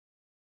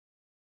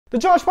The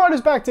JoshPod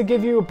is back to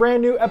give you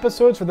brand new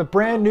episodes for the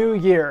brand new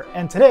year,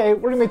 and today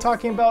we're going to be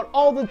talking about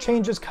all the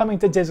changes coming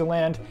to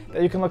Disneyland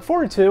that you can look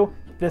forward to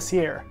this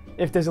year,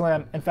 if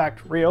Disneyland in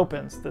fact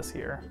reopens this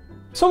year.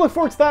 So look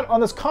forward to that on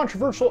this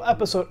controversial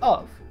episode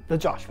of the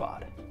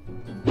JoshPod.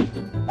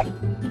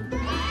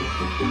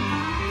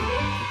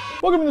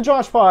 Welcome to the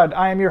JoshPod.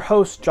 I am your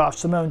host, Josh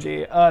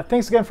Simonji.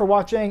 Thanks again for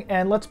watching,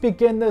 and let's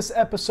begin this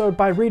episode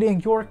by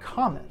reading your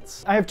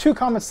comments. I have two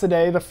comments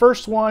today. The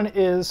first one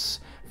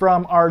is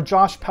from our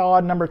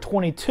JoshPod number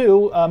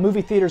 22,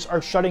 movie theaters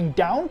are shutting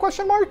down, ?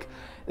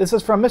 This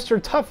is from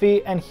Mr.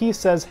 Tuffy, and he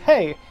says,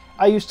 hey,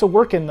 I used to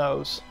work in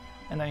those.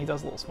 And then he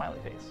does a little smiley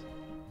face.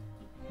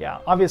 Yeah,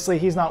 obviously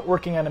he's not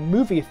working at a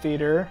movie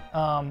theater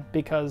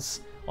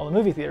because all the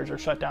movie theaters are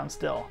shut down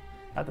still,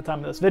 at the time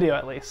of this video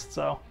at least,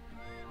 so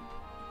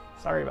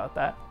sorry about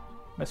that,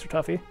 Mr.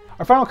 Tuffy.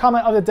 Our final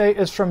comment of the day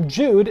is from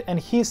Jude, and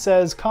he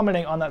says,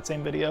 commenting on that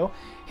same video,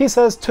 he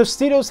says,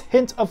 Tostitos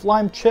hint of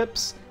lime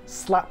chips,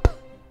 slap.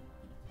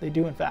 They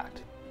do, in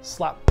fact,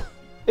 slap.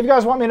 If you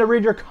guys want me to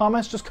read your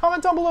comments, just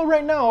comment down below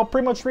right now. I'll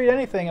pretty much read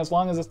anything as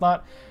long as it's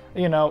not,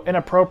 you know,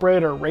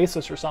 inappropriate or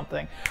racist or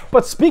something.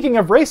 But speaking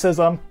of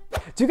racism,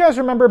 do you guys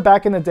remember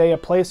back in the day a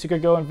place you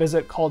could go and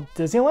visit called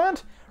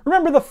Disneyland?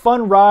 Remember the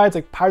fun rides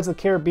like Pirates of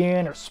the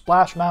Caribbean or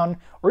Splash Mountain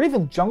or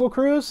even Jungle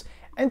Cruise?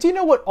 And do you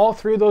know what all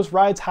three of those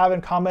rides have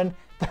in common?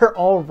 They're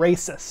all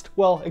racist.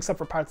 Well, except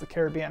for Pirates of the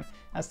Caribbean.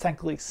 That's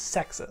technically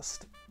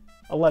sexist.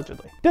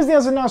 Allegedly. Disney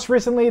has announced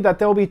recently that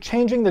they'll be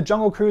changing the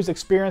Jungle Cruise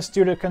experience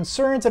due to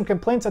concerns and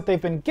complaints that they've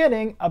been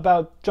getting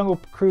about Jungle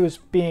Cruise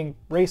being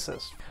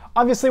racist.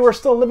 Obviously, we're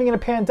still living in a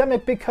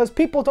pandemic because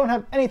people don't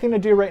have anything to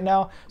do right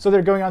now, so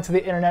they're going onto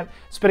the internet,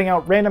 spitting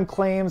out random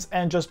claims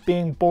and just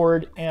being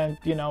bored and,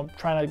 you know,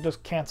 trying to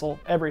just cancel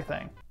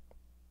everything.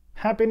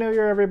 Happy New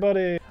Year,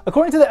 everybody!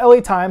 According to the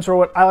LA Times, or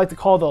what I like to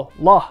call the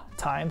Law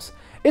Times,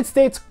 it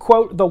states,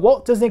 quote, the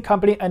Walt Disney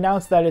Company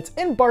announced that it's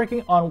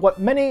embarking on what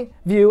many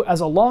view as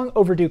a long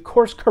overdue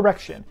course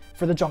correction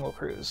for the Jungle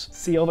Cruise.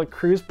 See all the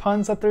cruise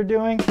puns that they're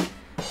doing?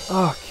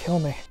 Oh, kill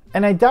me.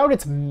 And I doubt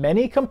it's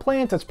many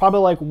complaints. It's probably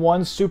like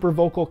one super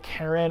vocal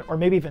Karen or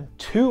maybe even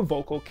two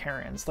vocal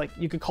Karens. Like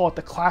you could call it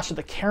the Clash of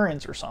the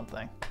Karens or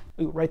something.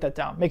 Ooh, write that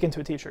down, make it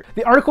into a t-shirt.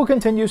 The article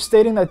continues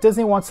stating that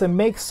Disney wants to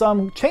make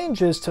some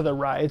changes to the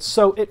ride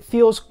so it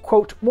feels,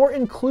 quote, more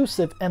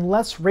inclusive and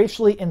less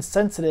racially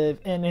insensitive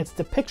in its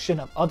depiction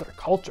of other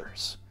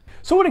cultures.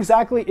 So what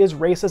exactly is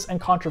racist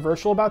and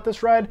controversial about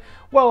this ride?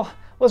 Well,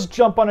 let's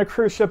jump on a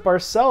cruise ship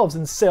ourselves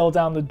and sail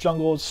down the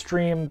jungle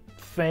stream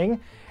thing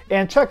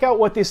and check out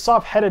what these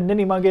soft-headed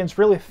ninny-muggins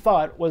really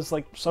thought was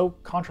like so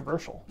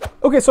controversial.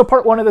 Okay, so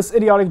part one of this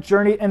idiotic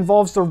journey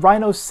involves the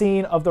rhino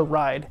scene of the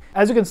ride.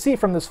 As you can see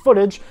from this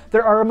footage,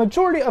 there are a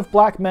majority of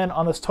black men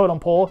on this totem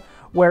pole,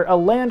 where a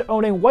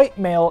land-owning white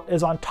male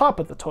is on top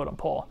of the totem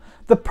pole.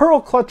 The pearl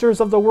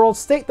clutchers of the world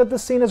state that the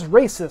scene is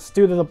racist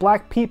due to the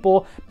black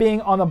people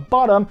being on the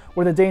bottom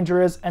where the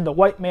danger is and the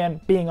white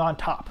man being on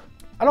top.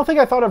 I don't think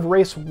I thought of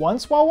race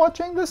once while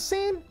watching this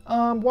scene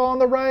while on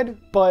the ride,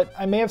 but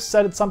I may have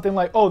said it something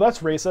like, oh,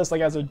 that's racist,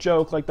 like as a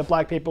joke, like the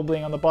black people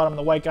being on the bottom and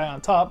the white guy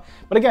on top.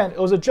 But again, it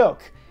was a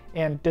joke,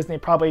 and Disney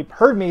probably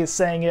heard me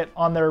saying it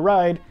on their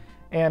ride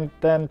and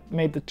then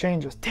made the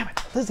changes. Damn it,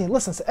 Disney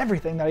listens to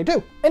everything that I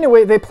do.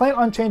 Anyway, they plan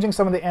on changing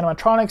some of the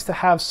animatronics to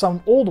have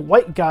some old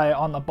white guy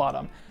on the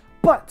bottom.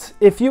 But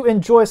if you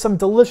enjoy some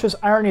delicious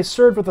irony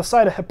served with a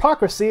side of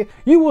hypocrisy,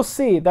 you will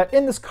see that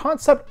in this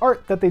concept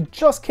art that they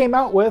just came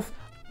out with,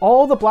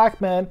 all the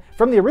black men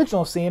from the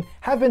original scene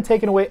have been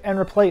taken away and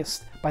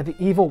replaced by the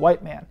evil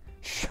white man.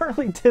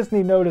 Surely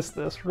Disney noticed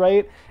this,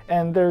 right?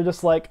 And they're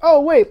just like,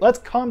 oh wait, let's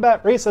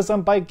combat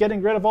racism by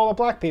getting rid of all the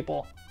black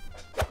people.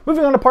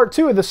 Moving on to part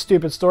two of this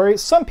stupid story,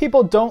 some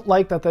people don't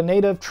like that the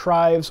native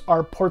tribes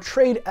are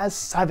portrayed as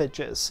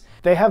savages.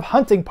 They have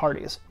hunting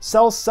parties,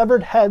 sell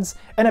severed heads,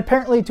 and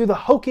apparently do the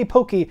hokey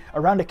pokey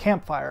around a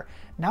campfire.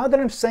 Now that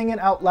I'm saying it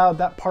out loud,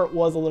 that part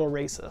was a little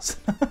racist.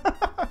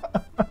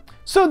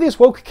 So these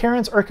woke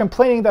Karens are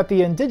complaining that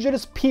the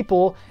indigenous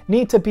people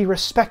need to be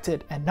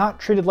respected and not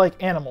treated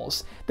like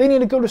animals. They need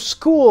to go to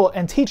school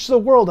and teach the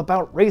world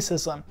about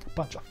racism.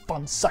 Bunch of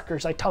fun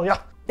suckers, I tell ya.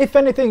 If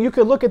anything, you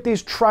could look at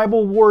these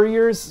tribal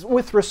warriors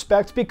with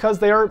respect because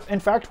they are, in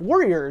fact,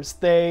 warriors.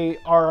 They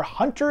are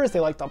hunters,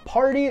 they like to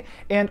party,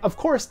 and of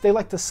course, they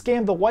like to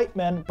scam the white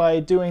men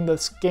by doing the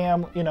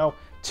scam, you know,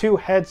 2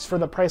 heads for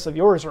the price of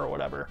yours or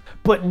whatever.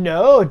 But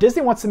no,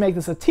 Disney wants to make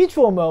this a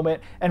teachable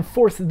moment and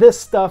force this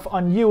stuff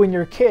on you and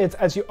your kids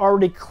as you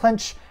already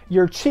clench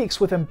your cheeks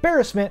with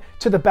embarrassment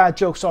to the bad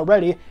jokes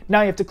already.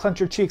 Now you have to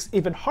clench your cheeks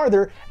even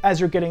harder as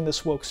you're getting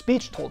this woke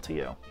speech told to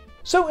you.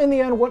 So in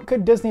the end, what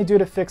could Disney do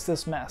to fix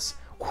this mess?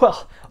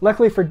 Well,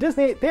 luckily for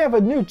Disney, they have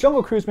a new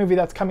Jungle Cruise movie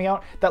that's coming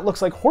out that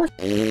looks like horse.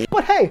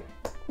 But hey,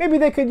 maybe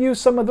they could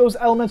use some of those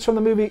elements from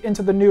the movie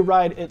into the new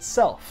ride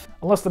itself.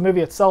 Unless the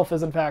movie itself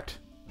is in fact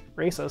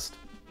racist.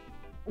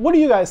 What do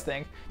you guys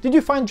think? Did you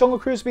find Jungle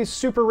Cruise to be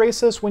super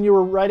racist when you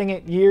were writing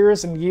it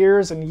years and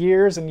years and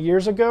years and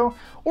years ago?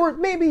 Or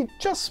maybe,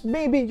 just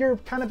maybe, you're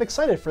kind of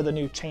excited for the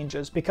new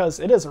changes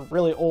because it is a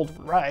really old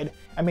ride.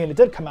 I mean, it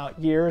did come out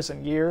years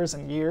and years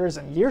and years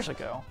and years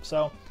ago.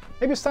 So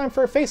maybe it's time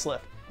for a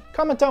facelift.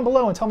 Comment down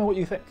below and tell me what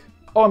you think.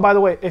 Oh, and by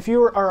the way, if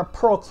you are a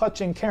pearl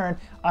clutching Karen,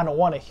 I don't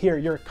want to hear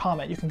your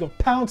comment. You can go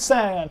pound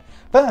sand,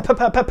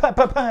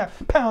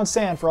 pound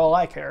sand for all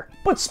I care.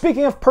 But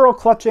speaking of pearl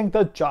clutching,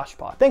 the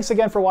JoshPod. Thanks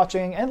again for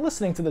watching and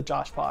listening to the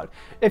JoshPod.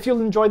 If you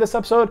enjoyed this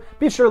episode,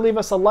 be sure to leave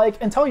us a like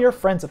and tell your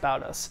friends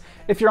about us.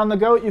 If you're on the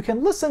go, you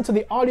can listen to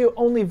the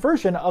audio-only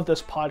version of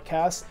this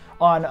podcast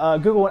on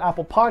Google and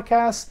Apple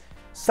Podcasts,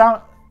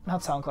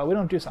 not SoundCloud, we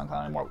don't do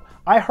SoundCloud anymore,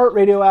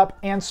 iHeartRadio app,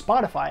 and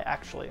Spotify,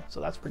 actually. So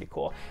that's pretty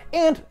cool.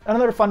 And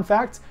another fun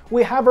fact,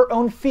 we have our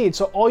own feed.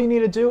 So all you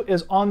need to do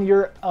is on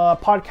your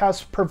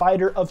podcast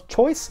provider of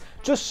choice,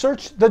 just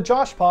search the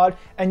JoshPod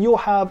and you'll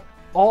have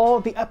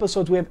all the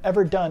episodes we have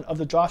ever done of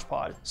the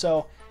JoshPod.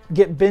 So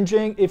get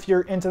binging if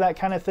you're into that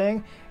kind of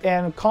thing,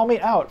 and call me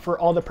out for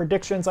all the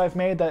predictions I've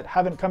made that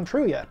haven't come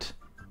true yet.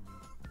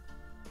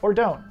 Or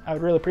don't. I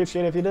would really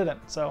appreciate it if you didn't.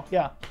 So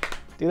yeah,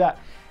 do that.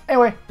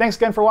 Anyway, thanks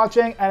again for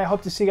watching, and I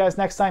hope to see you guys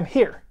next time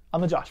here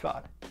on the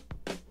JoshPod.